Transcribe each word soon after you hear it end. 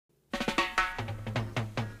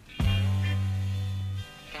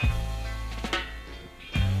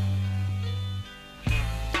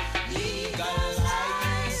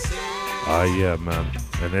Yeah, man.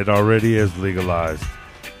 And it already is legalized.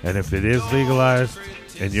 And if it is legalized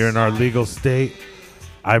and you're in our legal state,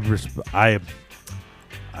 I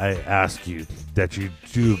ask you that you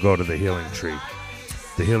do go to the Healing Tree.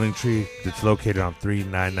 The Healing Tree that's located on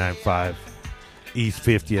 3995 East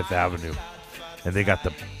 50th Avenue. And they got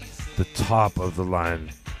the top of the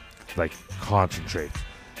line, like, concentrates.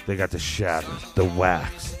 They got the shatter, the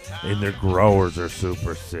wax, and their growers are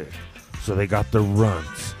super sick. So they got the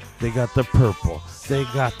runts, they got the purple, they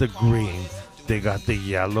got the green, they got the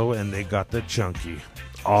yellow, and they got the chunky.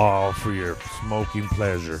 All for your smoking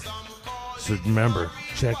pleasure. So remember,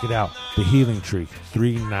 check it out. The Healing Tree,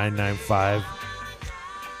 3995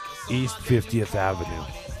 East 50th Avenue.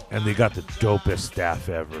 And they got the dopest staff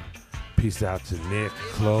ever. Peace out to Nick,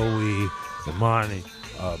 Chloe, Imani,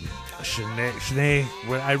 Shanae.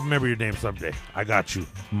 Well, I remember your name someday. I got you.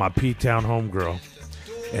 My P-Town homegirl.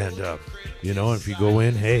 And, if you go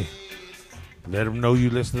in, hey, let them know you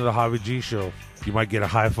listen to the Javi G Show. You might get a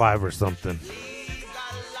high five or something.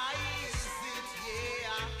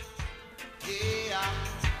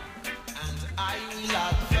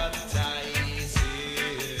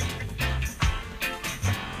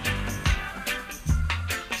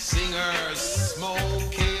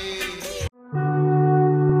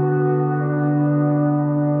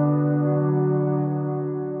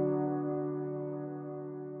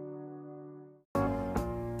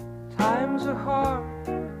 Times are hard,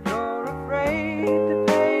 you're afraid to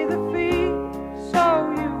pay the fee,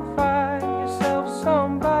 so you find yourself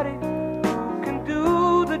somebody who can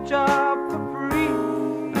do the job for free.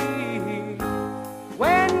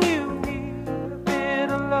 When you need a bit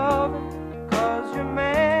of loving, cause your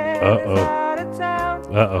man is out of town,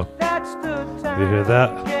 that's the time. You hear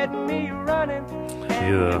that? Get me running.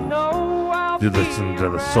 You listen to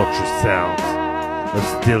the sultry sounds of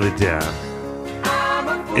Steely Dan.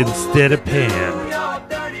 Instead of paying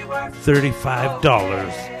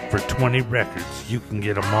 $35 for 20 records, you can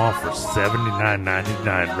get them all for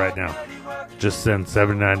 $79.99 right now. Just send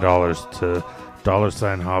 $79 to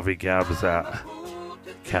 $Javi at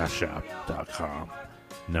cashapp.com.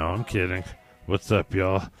 No, I'm kidding. What's up,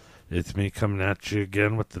 y'all? It's me coming at you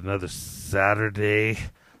again with another Saturday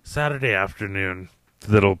afternoon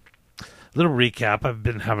little recap. I've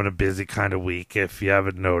been having a busy kind of week. If you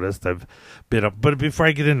haven't noticed, I've been up. But before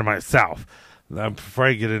I get into myself,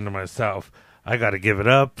 I got to give it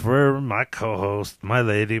up for my co-host, my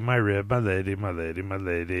lady, my rib, my lady,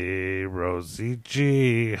 Rosie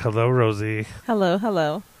G. Hello, Rosie.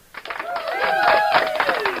 Hello.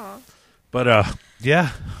 But,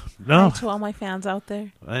 yeah. No. Hi to all my fans out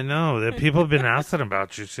there. I know. That people have been asking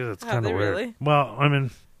about you, too. That's kind of weird. Really? Well, I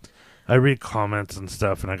mean, I read comments and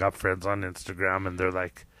stuff, and I got friends on Instagram, and they're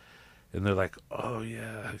like, oh,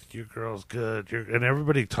 yeah, your girl's good. And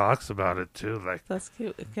everybody talks about it, too. Like, that's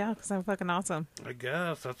cute. Yeah, because I'm fucking awesome. I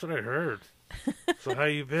guess. That's what I heard. So how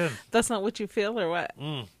you been? That's not what you feel or what?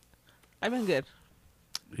 I've been good.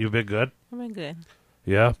 You've been good? I've been good.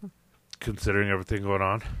 Yeah? Considering everything going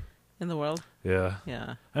on? In the world? Yeah.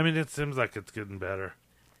 Yeah. I mean, it seems like it's getting better.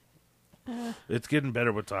 It's getting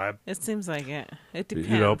better with time. It seems like it. It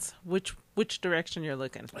depends which direction you're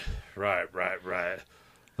looking. Right.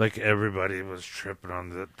 Like everybody was tripping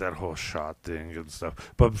on that whole shot thing and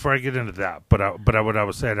stuff. But before I get into that, what I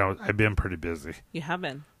was saying, I've been pretty busy. You have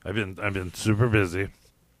been. I've been super busy.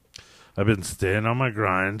 I've been staying on my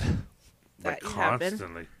grind, like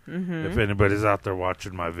constantly. Mm-hmm. If anybody's out there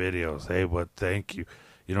watching my videos, hey, thank you.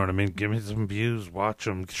 You know what I mean? Give me some views, watch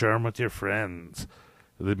them, share them with your friends.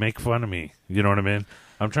 They make fun of me. You know what I mean?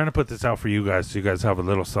 I'm trying to put this out for you guys so you guys have a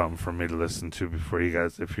little something for me to listen to before you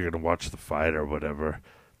guys, if you're going to watch the fight or whatever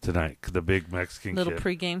tonight. The big Mexican little kid.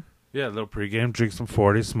 pregame. Yeah, a little pregame. Drink some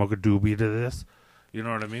 40s, smoke a doobie to this. You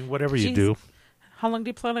know what I mean? Whatever you do. How long do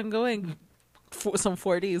you plan on going? Some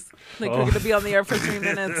 40s. Like, we're going to be on the air for 3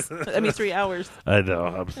 minutes. 3 hours. I know.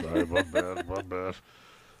 I'm sorry. My bad.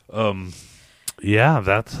 Yeah,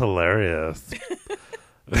 that's hilarious.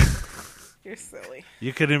 You're silly.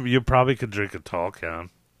 You probably could drink a tall can.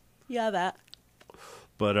 Yeah, that.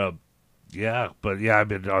 But I've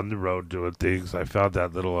been on the road doing things. I found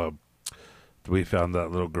that we found that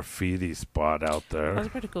little graffiti spot out there. That was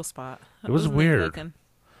a pretty cool spot. It was weird.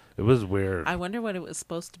 It was weird. I wonder what it was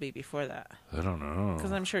supposed to be before that. I don't know.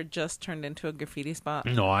 Because I'm sure it just turned into a graffiti spot.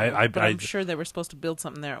 No, I'm sure they were supposed to build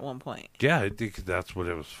something there at one point. Yeah, I think that's what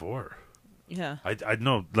it was for. Yeah. I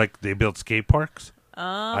know, like they built skate parks.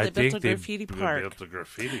 Oh, they built a graffiti park. They built a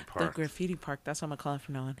graffiti park. The graffiti park. That's what I'm going to call it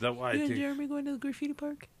from now on. That why you and Jeremy going to the graffiti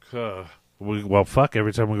park? Well, fuck.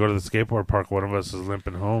 Every time we go to the skateboard park, one of us is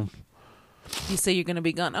limping home. You say you're going to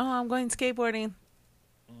be gone. Oh, I'm going skateboarding.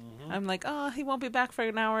 I'm like, oh, he won't be back for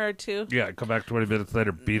an hour or two. Yeah, come back 20 minutes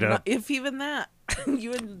later, beat up. If even that.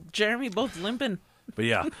 You and Jeremy both limping. But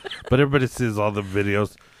yeah, but everybody sees all the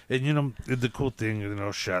videos. And, you know, the cool thing, you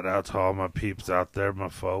know, shout out to all my peeps out there, my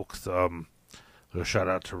folks. Shout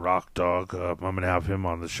out to Rock Dog. I'm going to have him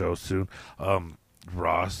on the show soon.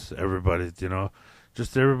 Ross, everybody, you know,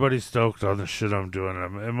 just everybody stoked on the shit I'm doing.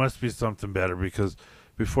 It must be something better because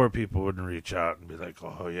before people wouldn't reach out and be like,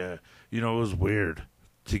 oh, yeah. You know, it was weird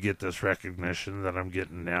to get this recognition that I'm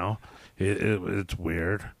getting now. It's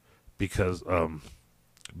weird because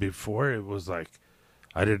before it was like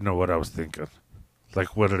I didn't know what I was thinking.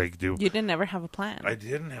 Like, what did I do? You didn't ever have a plan. I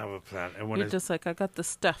didn't have a plan. And when You're just like, I got this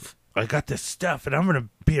stuff. I got this stuff, and I'm going to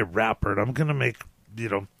be a rapper, and I'm going to make, you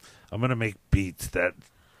know, I'm going to make beats that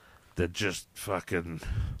just fucking,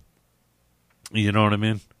 you know what I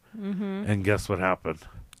mean? Mm-hmm. And guess what happened?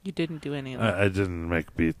 You didn't do any of that. I didn't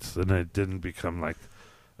make beats, and I didn't become, like,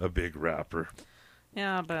 a big rapper.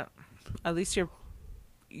 Yeah, but at least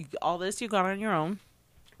all this you got on your own.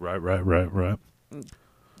 Right.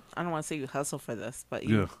 I don't want to say you hustle for this, but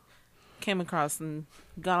you came across and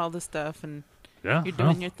got all this stuff, and you're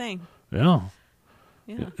doing your thing. Yeah.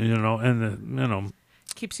 Yeah. You know, and, you know.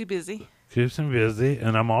 Keeps you busy. Keeps me busy,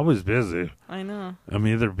 and I'm always busy. I know. I'm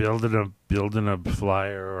either building a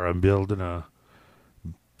flyer or I'm building a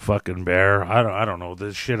fucking bear. I don't know.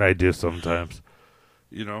 This shit I do sometimes.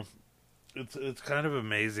 You know, it's kind of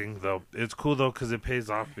amazing though. It's cool though because it pays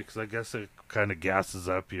off because I guess it kind of gasses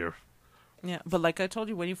up your. Yeah, but like I told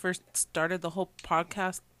you when you first started the whole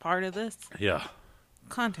podcast part of this. Yeah.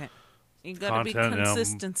 Content. You got to be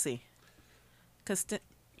consistency. Consistent.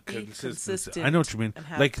 I know what you mean. And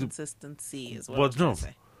have like consistency is what I was trying to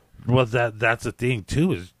say. Well, that's the thing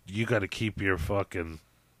too is you got to keep your fucking.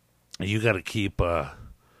 You got to keep oh,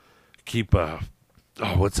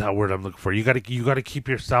 what's that word I'm looking for? You got to keep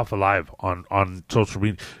yourself alive on social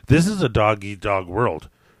media. This is a dog eat dog world.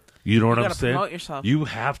 You know what I'm saying? Promote yourself. You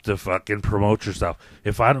have to fucking promote yourself.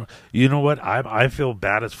 If I don't, you know what? I feel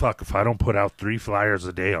bad as fuck if I don't put out 3 flyers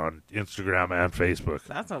a day on Instagram and Facebook.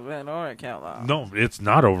 That's a bit overkill, though. No, it's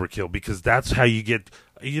not overkill because that's how you get.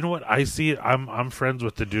 You know what? I see it. I'm friends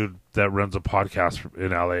with the dude that runs a podcast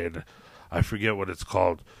in LA, and I forget what it's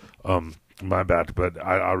called. My bad, but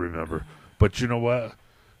I'll remember. But you know what?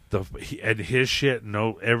 And his shit.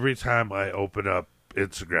 No, every time I open up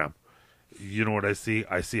Instagram. You know what I see?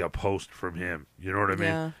 I see a post from him. You know what I mean?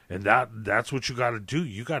 Yeah. And that's what you got to do.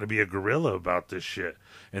 You got to be a gorilla about this shit.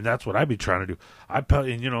 And that's what I be trying to do.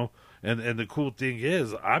 And you know, and the cool thing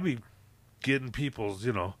is, I be getting people's,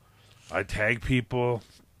 you know, I tag people.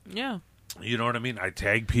 Yeah. You know what I mean? I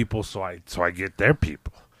tag people so I get their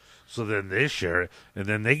people. So then they share it and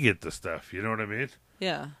then they get the stuff. You know what I mean?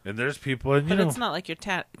 Yeah. And there's people, and but it's not like you're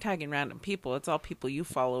tagging random people. It's all people you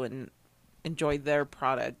follow and enjoy their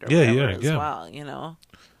product or whatever as well, you know.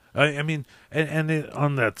 I mean, and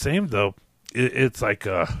on that same though, it's like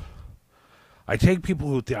I take people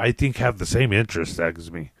who I think have the same interests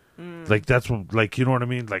as me. Like that's what, like, you know what I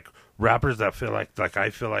mean? Like rappers that feel like I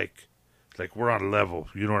feel like we're on a level.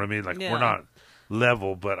 You know what I mean? Like we're not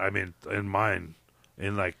level, but I mean in mine,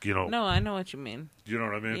 in like, you know. No, I know what you mean. You know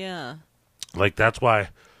what I mean? Yeah. Like that's why.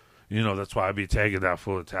 You know, that's why I be tagging that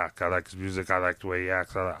full attack. I like his music. I like the way he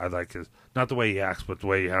acts. I like his, not the way he acts, but the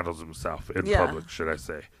way he handles himself in public, should I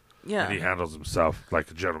say. Yeah. And he handles himself like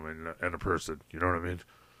a gentleman and a person. You know what I mean?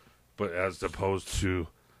 But as opposed to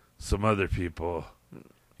some other people,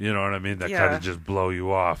 you know what I mean, that kind of just blow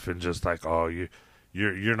you off and just like, oh,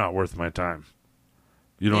 you're not worth my time.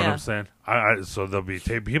 You know what I'm saying? So there'll be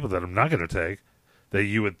people that I'm not going to take that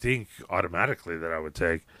you would think automatically that I would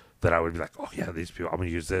take. That I would be like, oh, yeah, these people, I'm going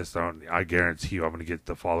to use this. I guarantee you I'm going to get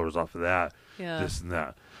the followers off of that, this and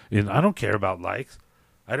that. And I don't care about likes.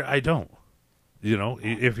 I don't. You know,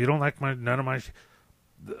 if you don't like none of my,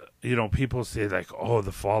 you know, people say like, oh,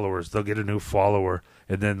 the followers, they'll get a new follower,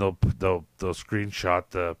 and then they'll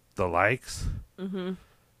screenshot the likes, and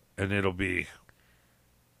it'll be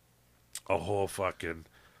a whole fucking,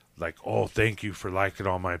 like, oh, thank you for liking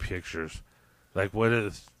all my pictures. Like, what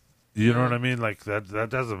is... You know what I mean? Like, that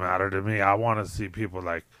doesn't matter to me. I want to see people,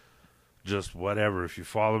 like, just whatever. If you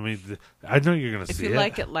follow me, I know you're going to see it. If you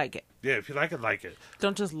like it, like it. Yeah, if you like it, like it.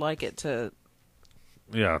 Don't just like it to...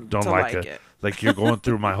 Yeah, don't like it. Like, you're going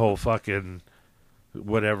through my whole fucking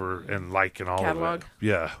whatever and liking all catalog. of it.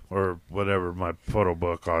 Yeah, or whatever, my photo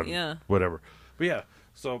book on whatever. But, yeah,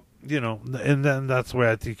 so, you know, and then that's the way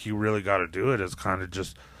I think you really got to do it is kind of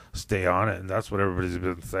just... Stay on it, and that's what everybody's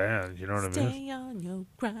been saying. You know what I mean? Stay on your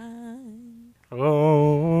grind.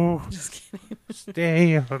 Oh, just kidding.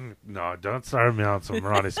 Stay on. No, don't start me on some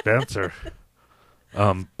Ronnie Spencer.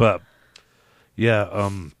 But yeah,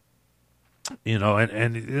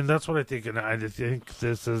 and that's what I think, and I think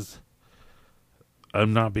this is.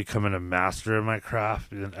 I'm not becoming a master in my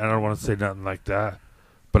craft, and I don't want to say nothing like that,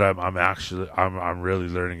 but I'm really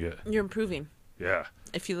learning it. You're improving. Yeah.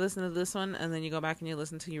 If you listen to this one and then you go back and you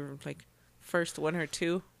listen to your like first one or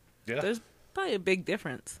two, there's probably a big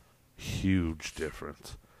difference. Huge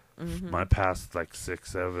difference. Mm-hmm. My past like 6,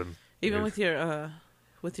 7. Even years.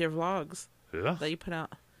 with your vlogs that you put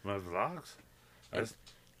out. My vlogs.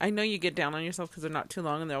 I know you get down on yourself because they're not too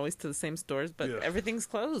long and they're always to the same stores, but everything's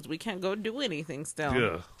closed. We can't go do anything still.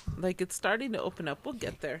 Yeah. Like, it's starting to open up. We'll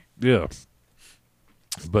get there. Yeah.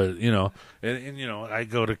 But, I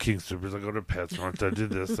go to King Supers, I go to PetSmart, I did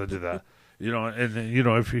this, I did that.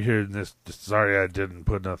 If you're hearing this, sorry I didn't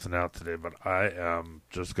put nothing out today, but I am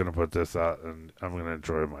just going to put this out and I'm going to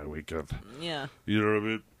enjoy my weekend. Yeah. You know what I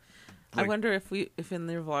mean? I wonder if in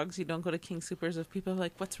their vlogs you don't go to King Supers, if people are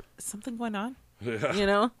like, is something going on? Yeah. You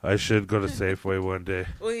know? I should go to Safeway one day.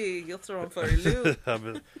 Oy, you'll throw them for a loop.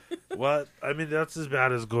 That's as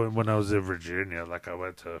bad as going when I was in Virginia. Like, I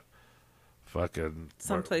went to fucking...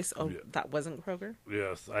 Someplace, that wasn't Kroger?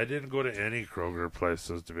 Yes, I didn't go to any Kroger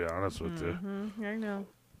places, to be honest with you. I know.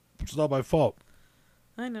 It's not my fault.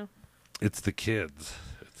 I know. It's the kids.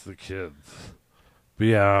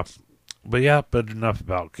 But enough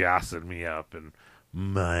about gassing me up and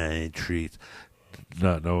my treats.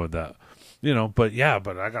 Not knowing that. But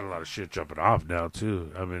I got a lot of shit jumping off now,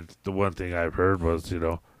 too. I mean, the one thing I've heard was,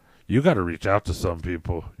 you got to reach out to some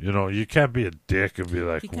people. You can't be a dick and be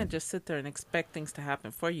like... You can't just sit there and expect things to happen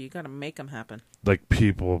for you. You got to make them happen. Like,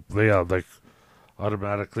 people,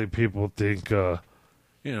 automatically people think,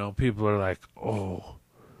 people are like, oh,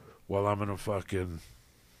 well, I'm going to fucking,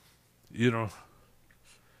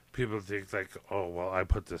 people think like, oh, well, I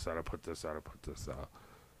put this out.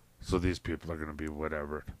 So these people are going to be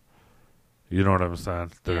whatever. You know what I'm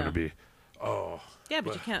saying? They're going to be, oh. Yeah,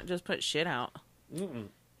 but you can't just put shit out. Mm-mm.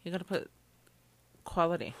 You got to put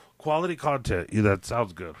quality. Quality content. Yeah, that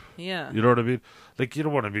sounds good. Yeah. You know what I mean? Like, you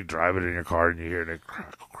don't want to be driving in your car and you hear it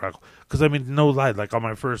crackle, crackle. Because, I mean, no lie. Like, on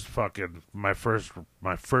my first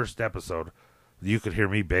episode, you could hear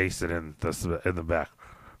me bassing in the back.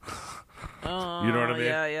 Oh, you know what I mean?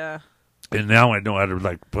 Yeah. And now I know how to,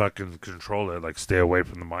 like, fucking control it. Like, stay away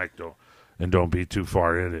from the mic, don't be too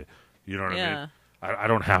far in it. You know what I mean? I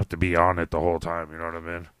don't have to be on it the whole time. You know what I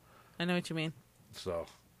mean? I know what you mean. So,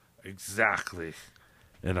 exactly.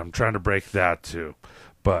 And I'm trying to break that, too.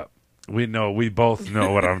 But we both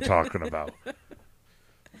know what I'm talking about.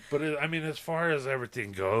 But, as far as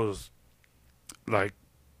everything goes, like,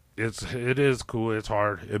 it is cool. It's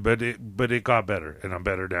hard. But it got better. And I'm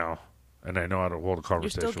better now. And I know how to hold a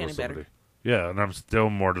conversation with somebody. Better. Yeah, and I'm still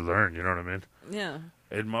more to learn. You know what I mean? Yeah.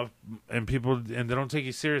 And people, and they don't take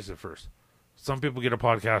you serious at first. Some people get a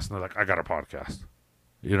podcast and they're like, I got a podcast.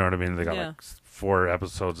 You know what I mean? They got like 4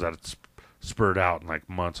 episodes that it's spurred out in like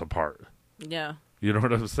months apart. Yeah. You know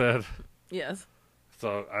what I'm saying? Yes.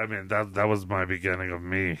 So, that was my beginning of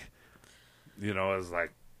me. As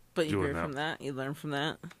like, but you grew from that? You learned from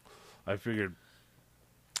that? I figured,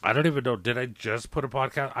 I don't even know, did I just put a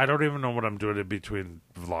podcast? I don't even know what I'm doing in between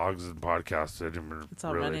vlogs and podcasts anymore. It's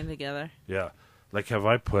all running together. Yeah. Like, have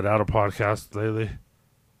I put out a podcast lately?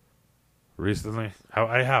 Recently?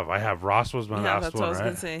 I have. Ross was my last one, right? That's what I was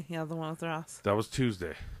going to say. Yeah, the one with Ross. That was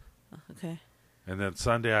Tuesday. Okay. And then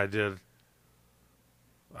Sunday I did,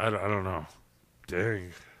 I don't know.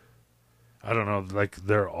 Dang. I don't know. Like,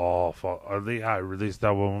 they're all I released that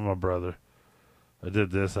one with my brother. I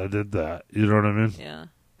did this. I did that. You know what I mean? Yeah.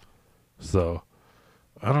 So,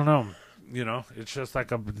 I don't know. It's just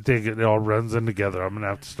like I'm thinking it all runs in together. I'm going to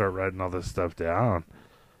have to start writing all this stuff down.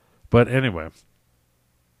 But anyway.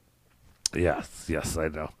 Yes, I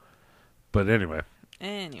know. But anyway.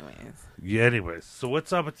 Anyways. So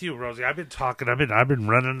what's up with you, Rosie? I've been talking. I've been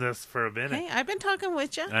running this for a minute. Hey, I've been talking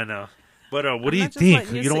with you. I know. But what do you think?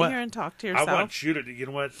 You know what? Here and talk to yourself. I want you to. You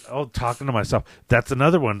know what? Oh, talking to myself. That's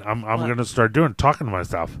another one. I'm going to start doing talking to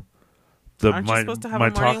myself. Aren't you supposed to have a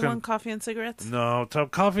morning one, coffee and cigarettes? No,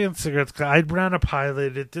 coffee and cigarettes. I ran a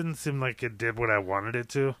pilot. It didn't seem like it did what I wanted it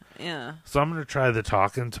to. Yeah. So I'm going to try the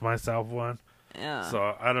talking to myself one. Yeah.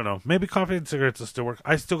 So I don't know. Maybe coffee and cigarettes will still work.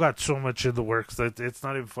 I still got so much in the works that it's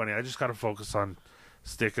not even funny. I just got to focus on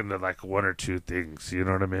sticking to like 1 or 2 things. You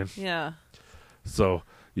know what I mean? Yeah. So,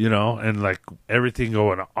 and like everything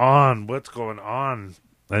going on. What's going on?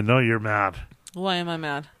 I know you're mad. Why am I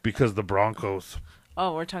mad? Because the Broncos.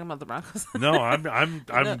 Oh, we're talking about the Broncos. No, I'm going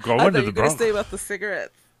to the Broncos. I thought you were going to say about the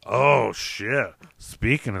cigarettes. Oh shit!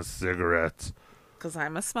 Speaking of cigarettes, because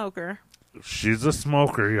I'm a smoker. She's a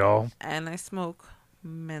smoker, y'all. And I smoke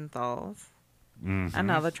menthols. Mhm. And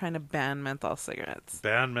now they're trying to ban menthol cigarettes.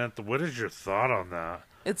 Ban menthol. What is your thought on that?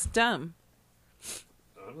 It's dumb.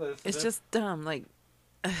 It's just dumb. Like,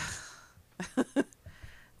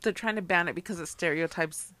 they're trying to ban it because it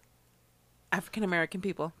stereotypes African American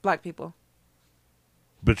people, black people.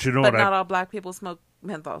 But you know But what not all black people smoke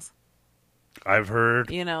menthols. I've heard.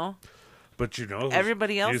 You know, But you know,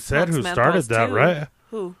 everybody else. you said smokes who menthols started that, too. right?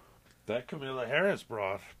 Who? That Camilla Harris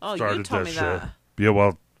brought. Oh, you started told me shit. that. Yeah,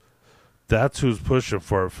 well, that's who's pushing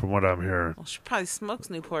for it, from what I'm hearing. Well, she probably smokes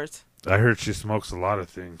Newports. I heard she smokes a lot of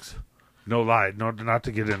things. No lie, no, not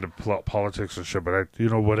to get into politics and shit, but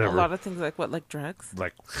whatever. A lot of things like what, like drugs?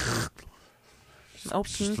 Like Oh,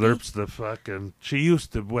 kinky? slurps the fucking. She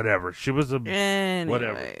used to whatever. She was a Anyways,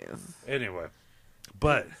 whatever. Anyway,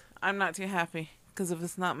 but I'm not too happy because if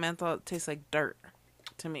it's not menthol, it tastes like dirt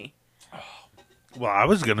to me. well, I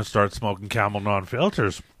was gonna start smoking Camel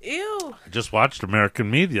non-filters. Ew, I just watched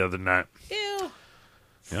American Me the other night. ew.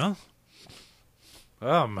 Yeah.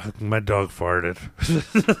 Oh, my dog farted.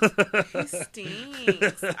 He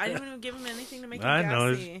stinks. I didn't even give him anything to make him I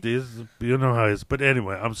know. gassy. You know how he is. But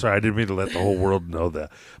anyway, I'm sorry. I didn't mean to let the whole world know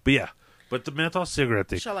that. But yeah. But the menthol cigarette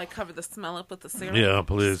thing. Shall I cover the smell up with the cigarette? Yeah,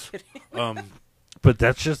 please. But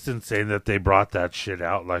that's just insane that they brought that shit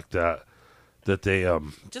out like that. That they,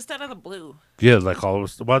 Just out of the blue. yeah, like all of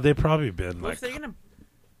us. Well, they've probably been Well, like if they're gonna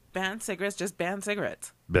ban cigarettes, just ban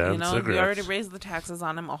cigarettes. ban You know, cigarettes. we already raised the taxes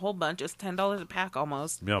on them a whole bunch. It's $10 a pack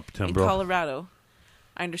almost. Yep, In $10. Colorado.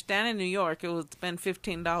 I understand in New York it was been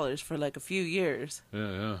 $15 for like a few years.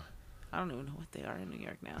 Yeah. I don't even know what they are in New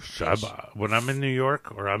York now. When I'm in New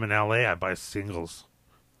York or I'm in LA, I buy singles.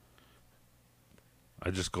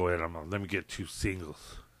 I just go in. Let me get 2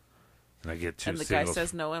 singles, and I get 2 And the singles. guy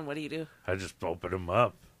says no, and what do? I just open them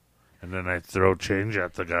up, and then I throw change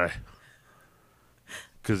at the guy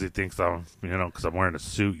because he thinks because I'm wearing a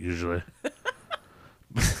suit usually.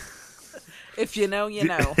 If you know, you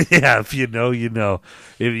know. Yeah, if you know, you know.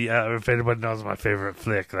 If anybody knows my favorite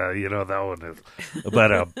flick, that one is.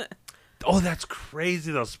 But oh, that's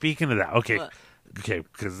crazy though. Speaking of that, okay, What?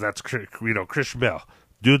 because that's Christian Bale,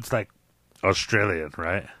 dude's like Australian,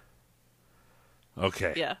 right?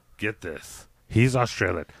 Okay, Yeah. Get this, he's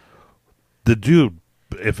Australian. The dude,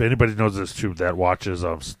 if anybody knows this too, that watches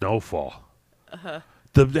Snowfall. Uh-huh.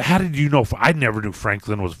 How did you know? I never knew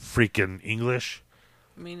Franklin was freaking English.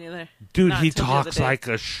 Me neither. Dude, Not he until the other talks day. like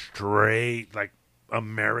a straight, like,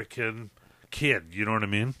 American kid. You know what I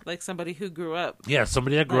mean? Like somebody who grew up. Yeah,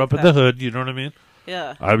 somebody that grew Like up in that. the hood. You know what I mean?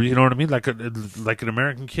 Yeah. You know what I mean? Like an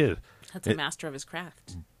American kid, That's a master of his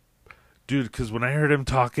craft. dude. Because when I heard him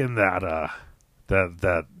talking with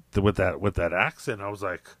that accent, I was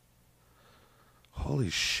like, holy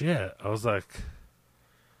shit! I was like,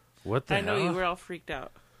 what the I know hell? you were all freaked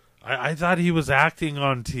out. I thought he was acting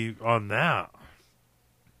on that,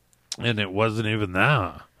 and it wasn't even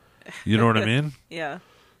that. You know what I mean? Yeah.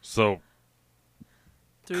 So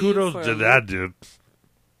Threw you kudos for to a that loop. dude.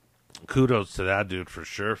 Kudos to that dude for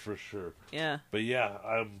sure. Yeah. But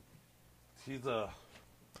yeah,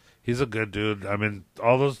 he's a good dude. I mean,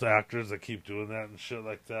 all those actors that keep doing that and shit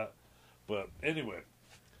like that. But anyway,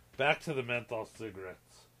 back to the menthol cigarettes.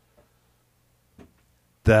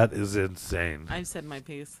 That is insane. I've said my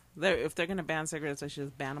piece. If they're going to ban cigarettes, they should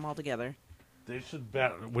just ban them altogether. They should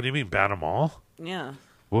ban. What do you mean ban them all? Yeah.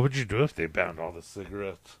 What would you do if they banned all the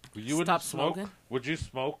cigarettes? You wouldn't Stop smoke? smoking? Would you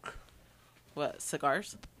smoke? What,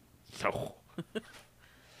 cigars? No.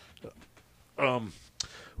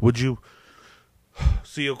 Would you?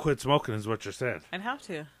 So you'll quit smoking, is what you're saying? I'd have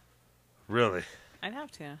to. Really? I'd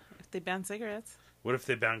have to. If they ban cigarettes, What if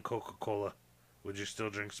they ban Coca-Cola? Would you still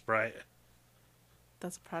drink Sprite?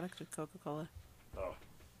 that's a product of Coca-Cola. Oh.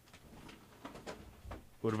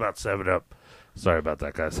 What about 7-Up? Sorry about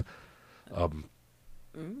that, guys.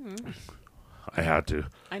 I had to.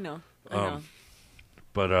 I know. I know.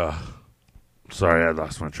 But, sorry, I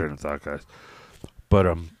lost my train of thought, guys.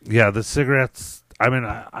 But, yeah, the cigarettes, I mean,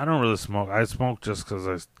 I don't really smoke. I smoke just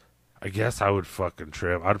because I guess I would fucking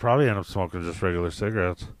trip. I'd probably end up smoking just regular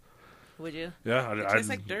cigarettes. Would you? Yeah. It tastes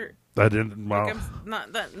like dirt. I didn't, well, Like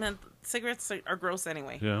not that. Cigarettes are gross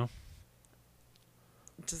anyway. yeah.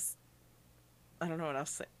 Just, I don't know what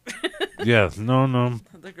else to say. Yeah, no,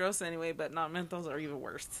 They're gross anyway, but not menthols are even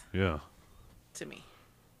worse yeah. to me.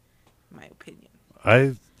 My opinion.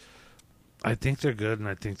 I think they're good and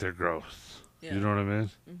I think they're gross. Yeah. You know what I mean?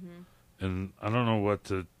 Mm-hmm. And I don't know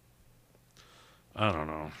I don't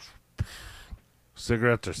know.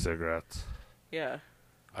 Cigarettes are cigarettes. Yeah.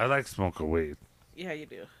 I like smoking weed. Yeah, you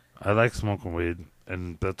do. I like smoking weed,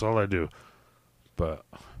 and that's all I do. But,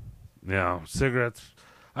 yeah, cigarettes.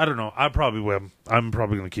 I don't know. I probably will. I'm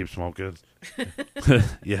probably going to keep smoking.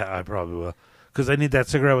 Yeah, I probably will. Because I need that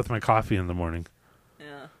cigarette with my coffee in the morning.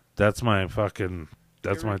 Yeah. That's my fucking...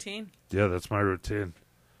 That's Your my... routine. Yeah, that's my routine.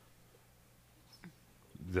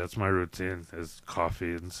 That's my routine, is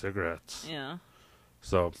coffee and cigarettes. Yeah.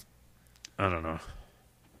 So, I don't know.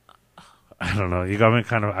 You got me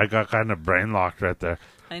I got kind of brain locked right there.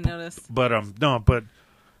 I noticed. But, no, but,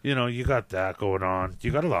 you know, you got that going on.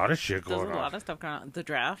 You got a lot of shit There's going a on. lot of stuff going on. The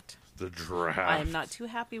draft. The draft. I'm not too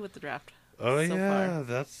happy with the draft. Oh, so yeah, far.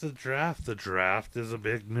 that's the draft. The draft is a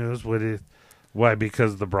big news. Why?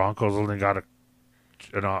 Because the Broncos only got a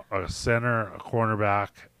center, a cornerback,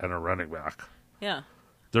 and a running back. Yeah.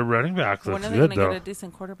 Their running back When looks are they good, going to though. get a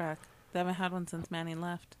decent quarterback? They haven't had one since Manning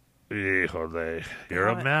left. Híjole, you're a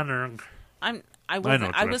haven't. manner. I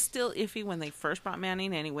what was still iffy when they first brought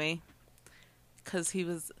Manning anyway, because he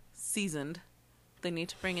was seasoned. They need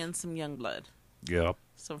to bring in some young blood, Yep.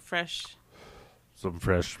 some fresh. Some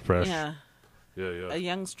fresh. Yeah, Yeah. a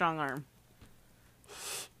young strong arm.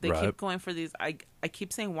 They Right. keep going for these. I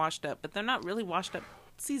keep saying washed up, but they're not really washed up.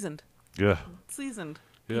 Seasoned Yeah. Yeah.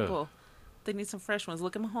 people. They need some fresh ones.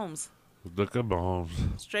 Look at Mahomes, Look at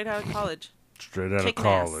Mahomes. straight out of college. Straight out of Kicking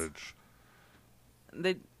ass. college.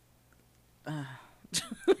 They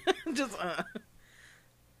just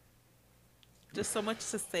just so much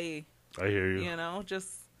to say. I hear you. You know, just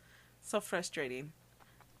so frustrating.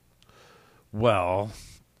 Well,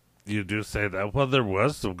 you do say that. Well, there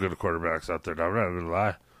was some good quarterbacks out there. I'm not going to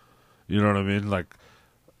lie. You know what I mean? Like,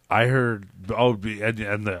 I heard, I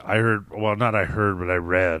heard, well, not I heard, but I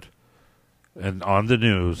read, and on the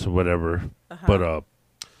news, or whatever, but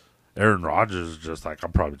Aaron Rodgers is just like,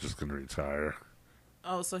 I'm probably just going to retire.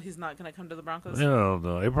 Oh, so he's not going to come to the Broncos?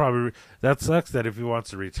 No, he probably, that sucks that if he wants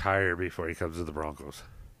to retire before he comes to the Broncos.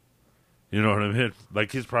 You know what I mean?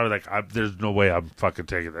 Like, he's probably like, there's no way I'm fucking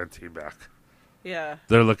taking that team back. Yeah.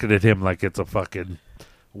 They're looking at him like it's a fucking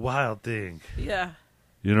wild thing. Yeah.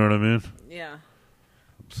 You know what I mean? Yeah.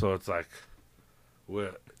 So it's like,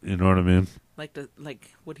 what? You know what I mean?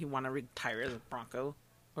 Like, would he want to retire as a Bronco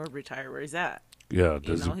or retire where he's at? Yeah.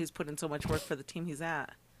 You know, he's put in so much work for the team he's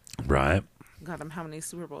at. Right. Got him how many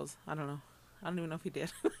Super Bowls? I don't know. I don't even know if he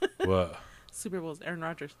did. What? Super Bowls. Aaron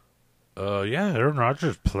Rodgers. Yeah, Aaron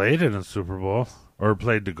Rodgers played in a Super Bowl. Or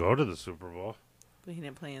played to go to the Super Bowl. But he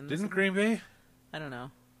didn't play in. Didn't Green Bay? I don't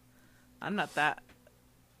know. I'm not that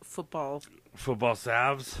football. Football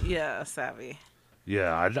savs? Yeah, savvy.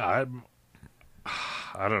 Yeah, I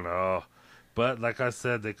don't know. But like I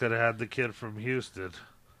said, they could have had the kid from Houston.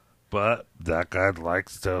 But that guy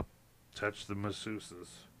likes to touch the masseuses.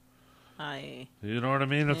 You know what I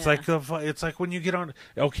mean? It's Yeah. it's like when you get on.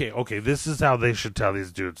 Okay. This is how they should tell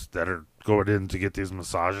these dudes that are going in to get these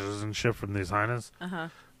massages and shit from these hyenas,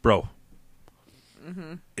 bro.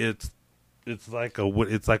 Mm-hmm. It's like a what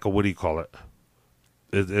do you call it?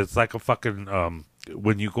 It's like a fucking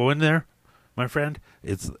when you go in there, my friend.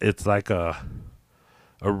 It's like a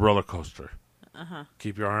roller coaster.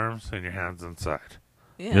 Keep your arms and your hands inside.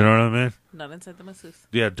 Yeah. You know what I mean? Not inside the masseuse.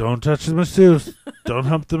 Yeah, don't touch the masseuse. Don't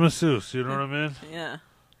hump the masseuse. You know what I mean? Yeah.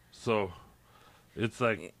 So, it's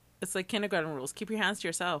like... It's like kindergarten rules. Keep your hands to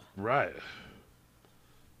yourself. Right.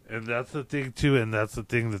 And that's the thing, too. And that's the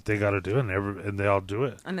thing that they got to do. And they all do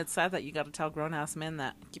it. And it's sad that you got to tell grown-ass men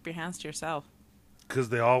that. Keep your hands to yourself. Because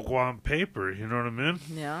they all want paper. You know what I mean?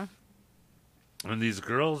 Yeah. And these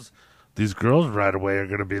girls right away are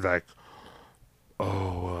going to be like,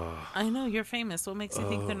 I know, you're famous. What makes you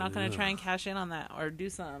think they're not going to try and cash in on that or do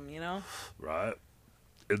something, you know? right.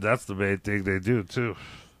 And that's the main thing they do, too.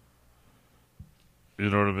 You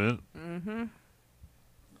know what I mean? Mm-hmm.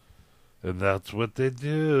 And that's what they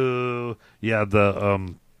do. Yeah,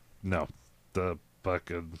 no. The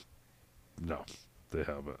fucking, no. They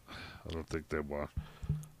haven't. I don't think they won.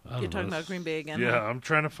 You're talking about Green Bay again? Yeah, huh? I'm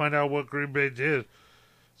trying to find out what Green Bay did.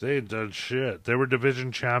 They ain't done shit. They were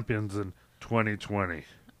division champions in 2020.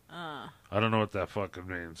 I don't know what that fucking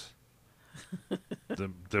means.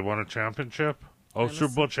 They won a championship? Oh,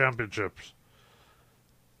 Super Bowl championships.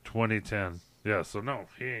 2010. Yeah, so no,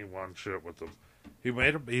 he ain't won shit with them.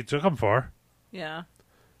 He took them far. Yeah.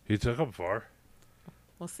 He took them far.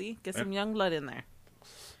 We'll see. Get some young blood in there.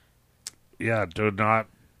 Yeah, do not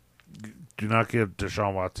get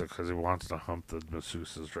Deshaun Watson because he wants to hump the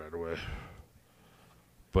masseuses right away.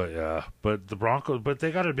 But yeah, but the Broncos, but they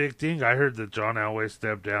got a big thing. I heard that John Elway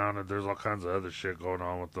stepped down, and there's all kinds of other shit going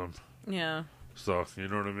on with them. Yeah. So you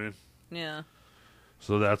know what I mean? Yeah.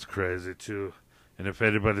 So that's crazy too. And if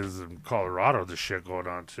anybody's in Colorado, there's shit going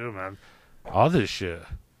on too, man. All this shit,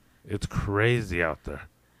 it's crazy out there.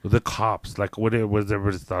 The cops, like, what was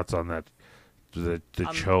everybody's thoughts on that the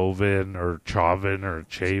Chauvin or Chauvin or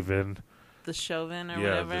Chavin. The Chauvin or Yeah,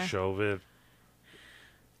 whatever. the Chauvin.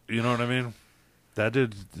 You know what I mean? That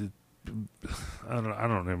did. I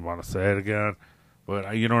don't even want to say it again,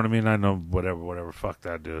 but you know what I mean. I know whatever. Fuck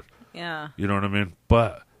that dude. Yeah. You know what I mean?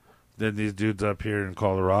 But then these dudes up here in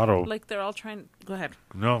Colorado. Like they're all trying. Go ahead.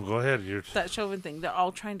 No, go ahead. You're That Chauvin thing. They're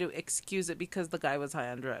all trying to excuse it because the guy was high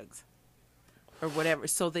on drugs, or whatever.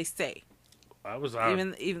 So they say. I was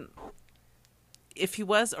Even if he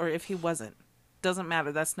was or if he wasn't, doesn't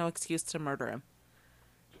matter. That's no excuse to murder him.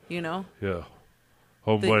 You know. Yeah.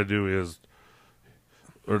 Homeboy do is,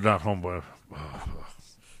 or not homeboy.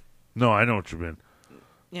 No, I know what you mean.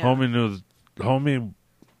 Yeah. Homie.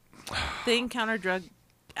 They encounter drug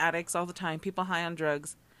addicts all the time. People high on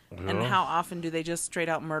drugs. And Yeah. how often do they just straight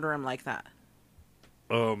out murder him like that?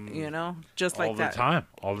 You know, just like that.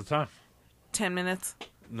 All the time. 10 minutes,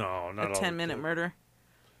 No, not a all 10-minute murder.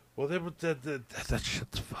 Well, that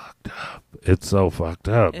shit's fucked up. It's so fucked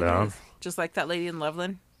up, It man. is. Just like that lady in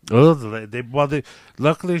Loveland. Oh,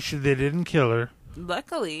 luckily they didn't kill her.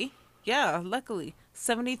 Luckily,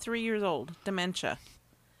 73 years old, dementia.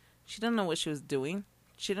 She didn't know what she was doing.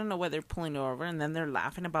 She didn't know why they're pulling her over, and then they're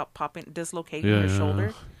laughing about dislocating her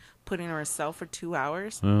shoulder, putting her in a cell for 2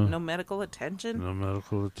 hours, no medical attention. No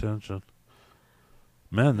medical attention.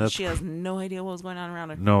 Man, She has no idea what was going on around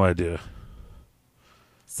her. no idea.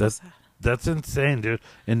 So That's sad. that's insane, dude.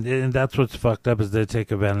 And that's what's fucked up is they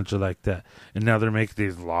take advantage of like that. And now they're making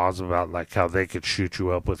these laws about like how they could shoot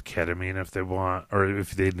you up with ketamine if they want or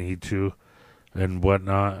if they need to, and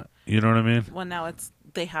whatnot. You know what I mean? Well, now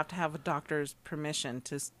they have to have a doctor's permission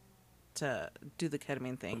to do the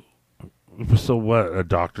ketamine thing. So what? A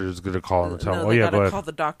doctor is gonna call them and tell them, No, "Oh they yeah, go gotta ahead." call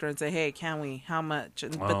the doctor and say, "Hey, can we? How much?"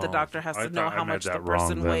 But the Oh, doctor has I to know thought I how meant much the that wrong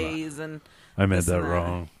person then. weighs and. I made this that and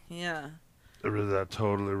wrong. Yeah. I read that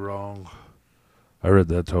totally wrong.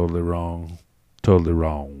 Totally wrong.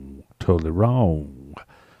 Totally wrong.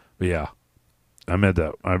 But yeah, I made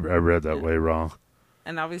that. I read that way wrong.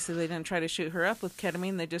 And obviously, they didn't try to shoot her up with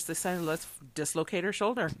ketamine. They just decided, let's dislocate her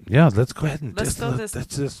shoulder. Yeah, let's go ahead and Let's throw let's this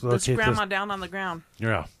dislocate grandma this. down on the ground.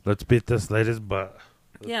 Yeah, let's beat this lady's butt.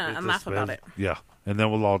 Let's Yeah, beat and this laugh about lady. it. Yeah, and then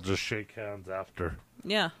we'll all just shake hands after.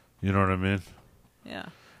 Yeah. You know what I mean? Yeah.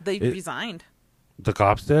 They It- resigned. The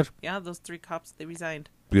cops did. Yeah, those 3 cops, they resigned.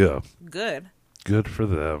 Yeah, Good. good for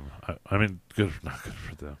them. I mean, not good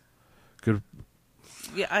for them. Good.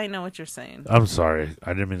 Yeah, I know what you're saying. I'm sorry.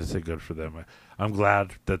 I didn't mean to say good for them. I'm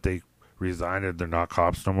glad that they resigned and they're not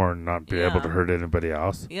cops no more and not be able to Yeah. hurt anybody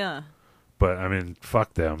else. Yeah. But, I mean,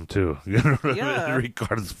 fuck them, too. You know what I Yeah. mean?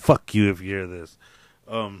 Regardless, fuck you if you hear this.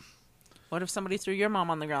 What if somebody threw your mom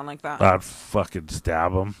on the ground like that? I'd fucking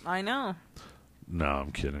stab them. I know. No,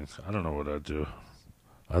 I'm kidding. I don't know what I'd do.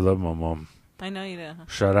 I love my mom. I know you do.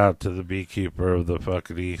 Shout out to the beekeeper of the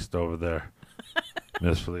fucking East over there.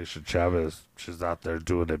 Miss Felicia Chavez. She's out there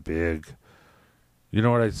doing it big. You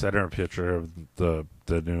know what? I sent her a picture of the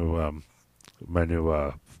new my new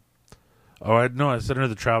I sent her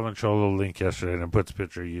the Traveling Cholo link yesterday and it puts a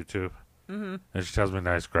picture of YouTube. Mm-hmm. And she tells me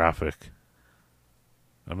nice graphic.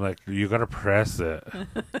 I'm like, you gotta press it.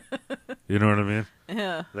 You know what I mean?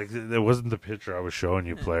 Yeah. Like it wasn't the picture I was showing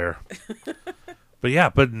you, player. But yeah,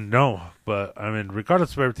 but I mean,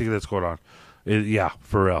 regardless of everything that's going on, yeah,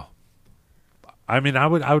 for real. I mean, I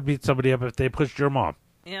would beat somebody up if they pushed your mom.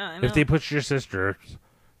 Yeah, I know. If they pushed your sisters,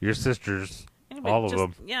 Anybody, all of just-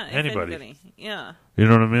 them, Yeah, if anybody. Yeah. You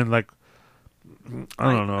know what I mean? Like,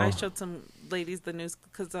 I don't know. I showed some ladies the news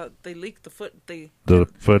because they leaked the footage,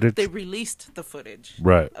 They released the footage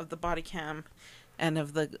right? of the body cam and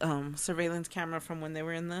of the surveillance camera from when they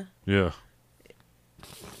were in the Yeah,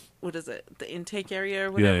 the intake area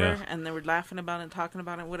or whatever, yeah. and they were laughing about it, talking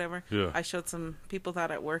about it, whatever. Yeah. I showed some people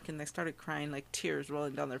that at work, and they started crying, like tears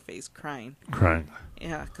rolling down their face, crying. crying.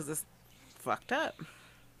 Yeah, because it's fucked up.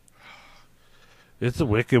 It's a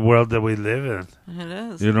wicked world that we live in. It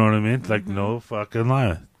is. You know what I mean? Like, no fucking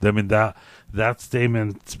lie. I mean, that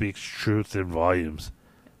statement speaks truth in volumes.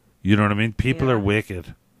 You know what I mean? People Yeah. are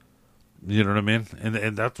wicked. You know what I mean?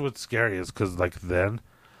 And that's what's scary is because, like, then,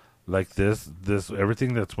 like, this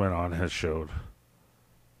everything that's went on has showed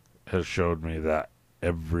me that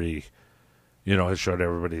has showed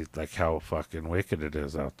everybody, like, how fucking wicked it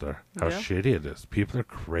is out there. How Yeah. shitty it is. People are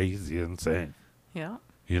crazy insane. Yeah.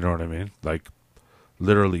 You know what I mean? Like,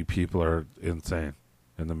 literally, people are insane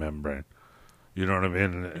in the membrane. You know what I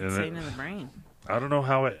mean? And Insane in the brain. I don't know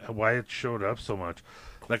why it showed up so much.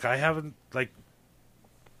 Like, I haven't, like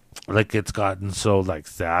it's gotten so, like,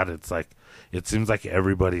 sad. It's like, it seems like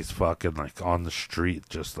everybody's fucking, like, on the street,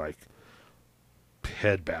 just, like,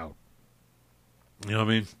 head bound. You know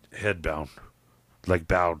what I mean? Head bound. like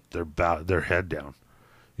bowed their head down.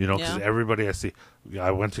 You know, because Yeah. everybody I see,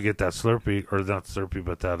 I went to get that Slurpee, or not Slurpee,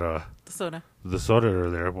 but that The soda. the soda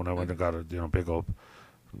there when I went and got a big gulp.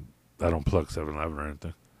 I don't plug 7-Eleven or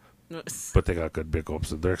anything, but they got good big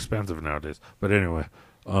gulps, and they're expensive nowadays. But anyway,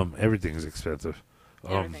 everything's expensive.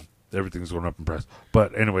 Everything. Everything's going up in price.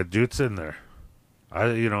 But anyway, dude's in there.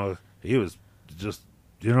 He was just,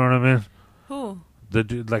 you know what I mean? Who? The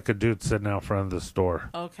dude, like a dude sitting out front of the store,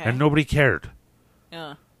 Okay. and nobody cared.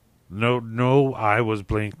 Yeah. No eye was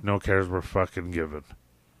blinked, no cares were fucking given.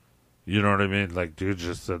 You know what I mean? Like, dude's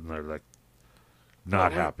just sitting there, like,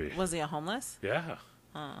 not happy. Was he a homeless? Yeah.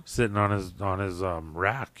 Huh. Sitting on his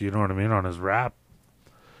rack, you know what I mean? On his wrap,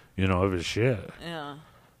 of his shit. Yeah.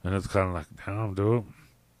 And it's kind of like, damn, dude.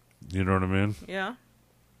 You know what I mean? Yeah.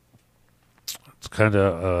 It's kind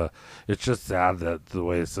of, it's just sad that the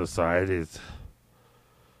way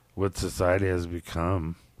what society has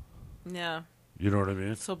become. Yeah. You know what I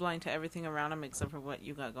mean? So blind to everything around him except for what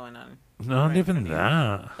you got going on. Not Right even in front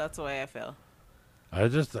of you. that. That's the way I feel. I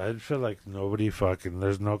feel like nobody fucking,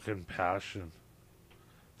 there's no compassion.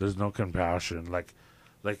 There's no compassion. Like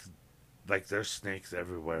there's snakes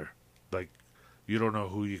everywhere. Like, you don't know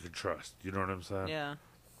who you can trust. You know what I'm saying? Yeah.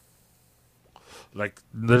 Like,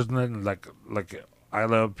 there's nothing, like, I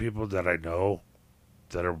love people that I know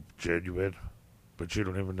that are genuine, but you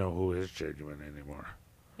don't even know who is genuine anymore.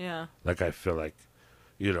 Yeah. Like, I feel like,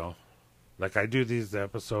 like I do these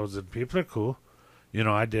episodes and people are cool.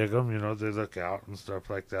 I dig them, they look out and stuff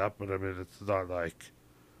like that, but I mean, it's not like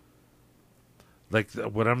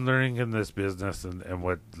what I'm learning in this business and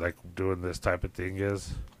what, like, doing this type of thing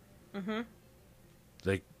is,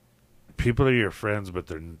 like, people are your friends, but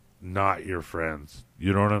they're not your friends.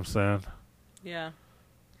 You know what I'm saying? Yeah.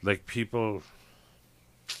 Like, people,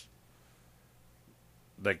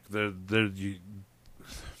 like, they're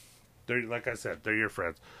like I said, they're your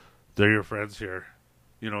friends. They're your friends here.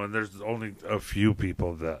 And there's only a few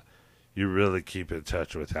people that you really keep in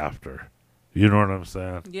touch with after. You know what I'm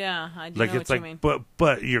saying? Yeah, I do Like, know it's what like, you mean.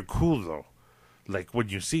 but you're cool though. Like, when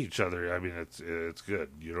you see each other, I mean, it's good.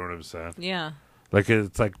 You know what I'm saying? Yeah. Like,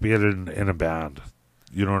 it's like being in a band.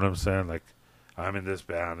 You know what I'm saying? Like, I'm in this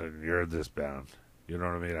band and you're in this band. You know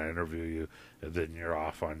what I mean? I interview you, and then you're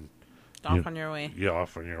off on your way. You're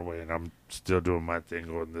off on your way, and I'm still doing my thing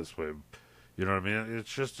going this way. You know what I mean?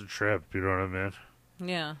 It's just a trip. You know what I mean?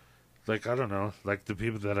 Yeah. Like, I don't know. Like, the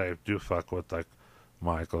people that I do fuck with, like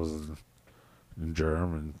Michaels and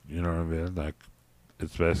Germ, and you know what I mean? Like,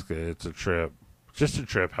 it's a trip. Just a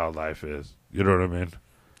trip how life is. You know what I mean?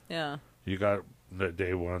 Yeah. You got the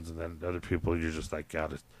day ones, and then other people, you're just like,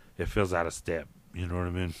 it feels out of step. You know what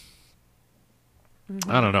I mean? Mm-hmm.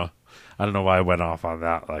 I don't know. I don't know why I went off on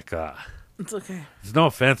that like that. It's okay. There's no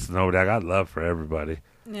offense to nobody. I got love for everybody.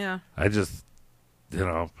 Yeah. I just,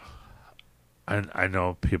 I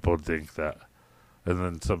know people think that, and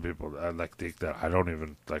then some people think that I don't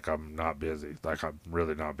even, like, I'm not busy. Like, I'm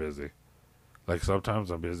really not busy. Like,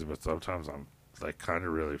 sometimes I'm busy, but sometimes I'm, like, kind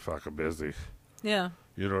of really fucking busy. Yeah.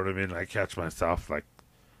 You know what I mean? I catch myself, like,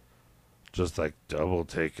 just, like, double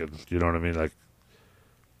taking, you know what I mean? Like,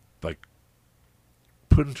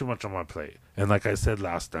 putting too much on my plate. And like I said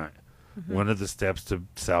last night, one of the steps to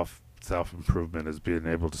self-improvement is being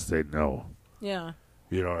able to say no. Yeah.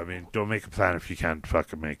 You know what I mean? Don't make a plan if you can't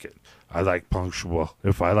fucking make it. I like punctual.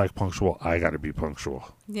 If I like punctual, I got to be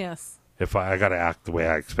punctual. Yes. If I got to act the way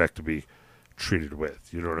I expect to be treated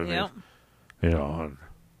with. You know what I Yep. mean? And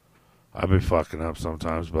I be fucking up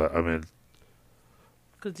sometimes, but I mean,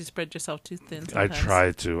 Because you spread yourself too thin. I Sometimes.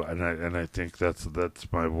 try to, and I think that's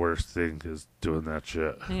my worst thing is doing that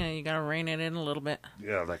shit. Yeah, you gotta rein it in a little bit.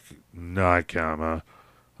 Yeah, like, no, I can't.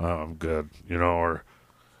 I'm good, or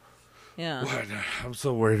Yeah. what? I'm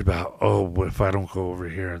so worried about, if I don't go over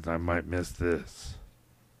here, I might miss this.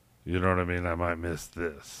 You know what I mean? I might miss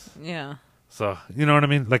this. Yeah. So, you know what I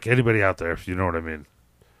mean? Like, anybody out there, if you know what I mean,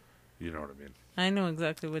 you know what I mean. I know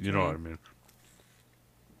exactly what you You know mean. what I mean.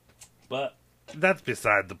 But that's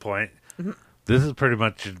beside the point. This is pretty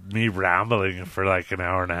much me rambling for like an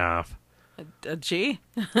hour and a half. A G?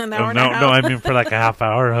 An hour and a No, half? no, I mean for like a half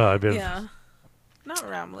hour. I've been. Yeah. Not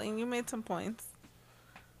rambling. You made some points.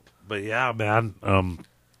 But yeah, man. I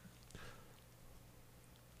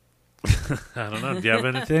don't know. Do you have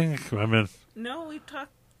anything? I mean, No, we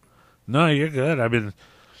talked. no, you're good. I mean,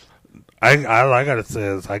 all I gotta say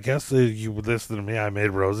is, I guess you listen to me. I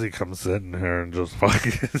made Rosie come sit in here and just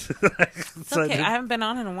fucking. It's okay. I haven't been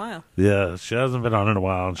on in a while. Yeah, she hasn't been on in a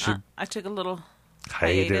while, and she I took a little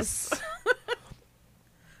hiatus.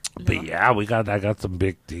 But No. yeah, I got some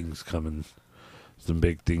big things coming. Some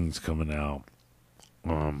big things coming out.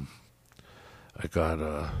 I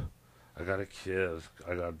got a kid.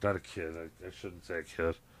 I got not a kid. I shouldn't say a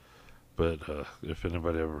kid. But if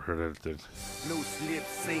anybody ever heard anything, Loose lips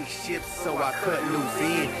sink ships, so I cut loose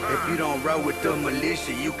in. If you don't roll with the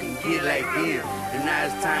militia, you can get like them. And now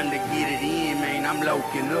it's time to get it in, man. I'm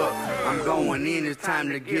loking up. I'm going in. It's time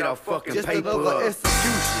to get our fucking Just paper another up.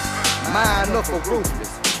 execution. Mind up for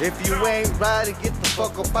ruthless. If you ain't riding, get the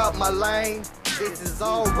fuck up out my lane. This is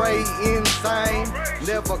already insane.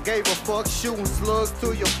 Never gave a fuck, shooting slugs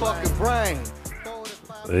to your fucking brain.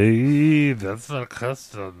 hey, that's not a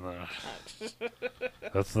cussing.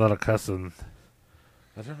 That's not a cussing.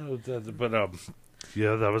 I don't know, but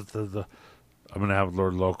yeah, that was the. I'm gonna have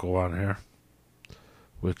Lord Loco on here,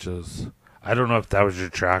 which is I don't know if that was your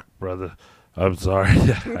track, brother. I'm sorry,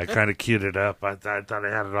 I kind of queued it up. I thought I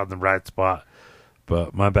had it on the right spot,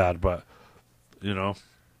 but my bad. But you know,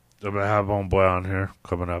 I'm gonna have Homeboy on here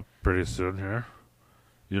coming up pretty soon here.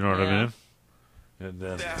 You know what I mean? And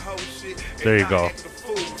then there you go.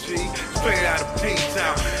 Straight out of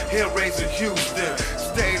P-Town, Hellraiser Houston.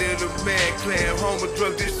 Stayed in the man clan, home of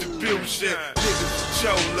drug distribution. Niggas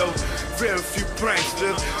cholo, very few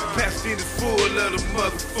pranksters. Pasadena full of the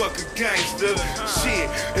motherfucking gangsters. Shit,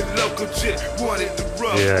 and local shit wanted to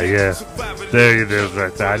rub. Yeah. There it is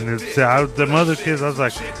right there. I knew the other kids, I was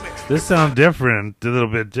like, this sounds different, a little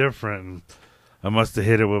bit different. And I must have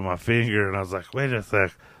hit it with my finger, and I was like, wait a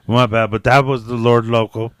sec. My bad, but that was the Lord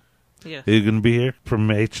Local. Yeah. He's gonna be here from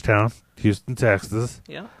H-Town, Houston, Texas.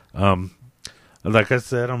 Yeah. Like I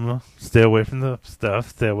said, I'm gonna stay away from the stuff,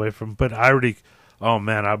 stay away from. But I already, oh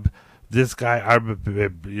man, this guy,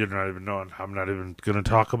 you're not even knowing. I'm not even gonna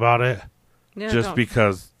talk about it, Yeah, just don't.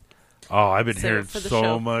 because. Oh, I've been Save it hearing for the so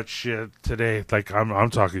show. much shit today. Like I'm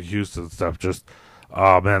talking Houston stuff. Just,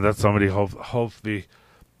 oh man, that's somebody. Hopefully,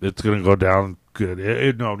 it's gonna go down good.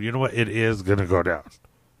 No, you know what? It is gonna go down.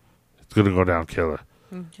 It's gonna go down killer.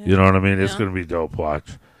 Okay. You know what I mean? It's Yeah. gonna be dope.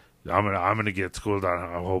 Watch. I'm gonna get schooled on.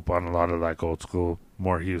 I hope on a lot of like old school,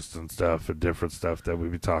 more Houston stuff and different stuff that we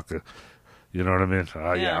be talking. You know what I mean?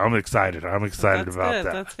 Yeah, Yeah. I'm excited. I'm excited That's about good.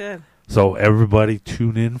 that. That's good. So everybody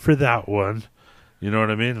tune in for that one. You know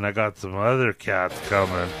what I mean? And I got some other cats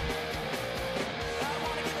coming.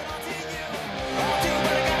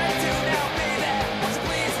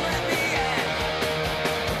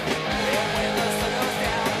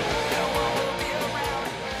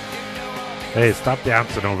 Hey, stop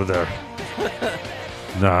dancing over there.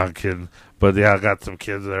 No, I'm kidding. But yeah, I got some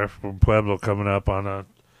kids there from Pueblo coming up on a,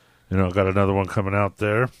 got another one coming out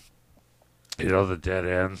there. The dead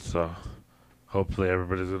end. So hopefully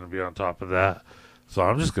everybody's going to be on top of that. So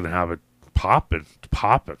I'm just going to have it popping.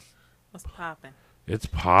 What's popping? It's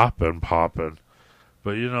popping.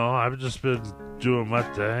 But, I've just been doing my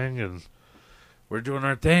thing, and we're doing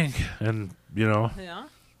our thing. And, Yeah.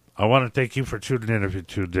 I want to thank you for tuning in if you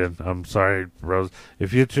tuned in. I'm sorry, Rose.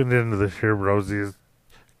 If you tuned in to hear Rosie's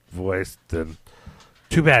voice, then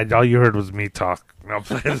too bad. All you heard was me talk. No, I'm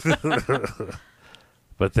playing.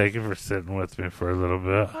 But thank you for sitting with me for a little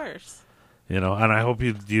bit. Of course. And I hope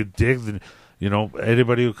you dig the,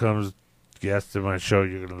 anybody who comes guest in my show,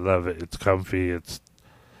 you're going to love it. It's comfy. It's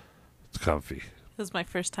comfy. It was my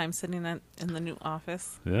first time sitting in the new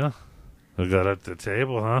office. Yeah. I got at the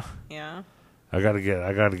table, huh? Yeah. I gotta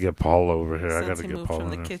get Paul over here. I Since gotta he get moved Paul from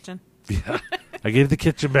in the here. kitchen. Yeah. I gave the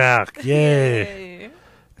kitchen back. Yay. Yay.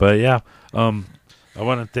 But yeah, I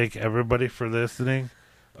want to thank everybody for listening.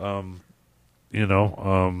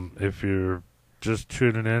 If you're just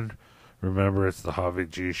tuning in, remember it's the Javi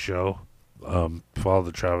G Show. Follow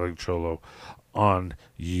the Traveling Cholo on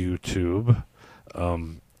YouTube.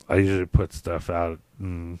 I usually put stuff out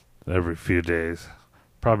every few days.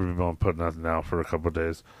 Probably won't put nothing out for a couple of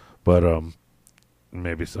days, but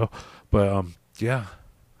maybe so. But yeah,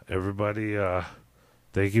 everybody,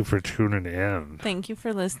 thank you for tuning in. Thank you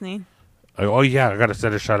for listening. Oh yeah, I gotta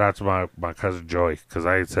send a shout out to my cousin Joey, because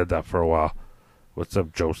I ain't said that for a while. What's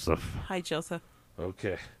up, Joseph? Hi, Joseph.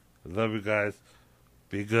 Okay, I love you guys.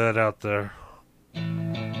 Be good out there.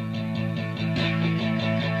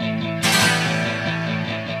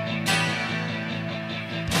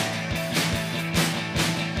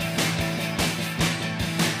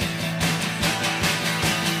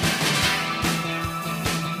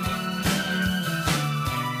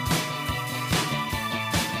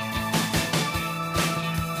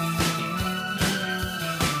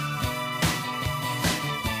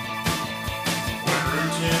 When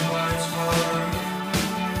routine lights hard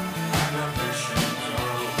and ambitions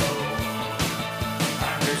are low.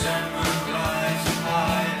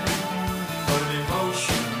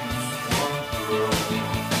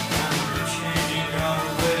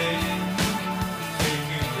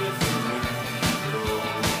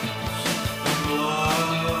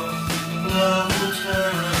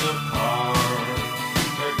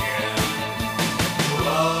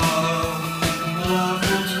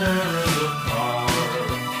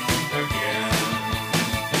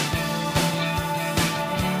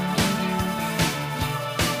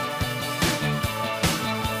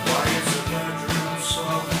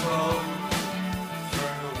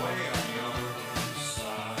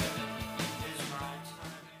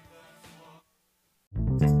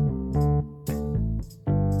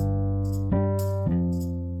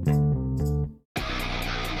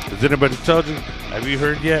 Has anybody told you? Have you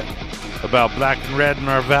heard yet about Black and Red in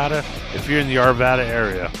Arvada? If you're in the Arvada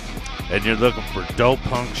area and you're looking for dope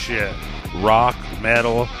punk shit, rock,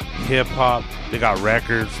 metal, hip-hop, they got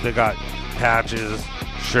records, they got patches,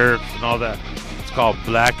 shirts, and all that. It's called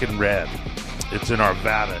Black and Red. It's in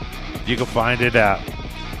Arvada. You can find it at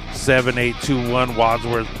 7821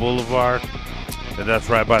 Wadsworth Boulevard, and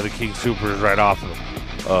that's right by the King Supers, right off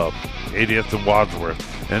of 80th and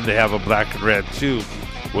Wadsworth. And they have a Black and Red too,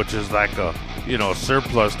 which is like a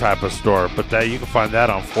surplus type of store, but that you can find that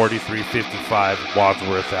on 4355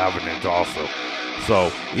 Wadsworth Avenue also.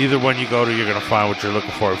 So either one you go to, you're gonna find what you're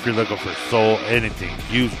looking for. If you're looking for soul, anything,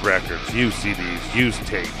 used records, used CDs, used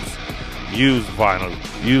tapes, used vinyl,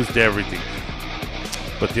 used everything.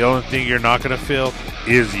 But the only thing you're not gonna feel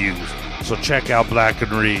is used. So check out Black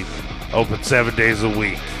and Reed, open 7 days a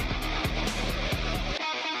week.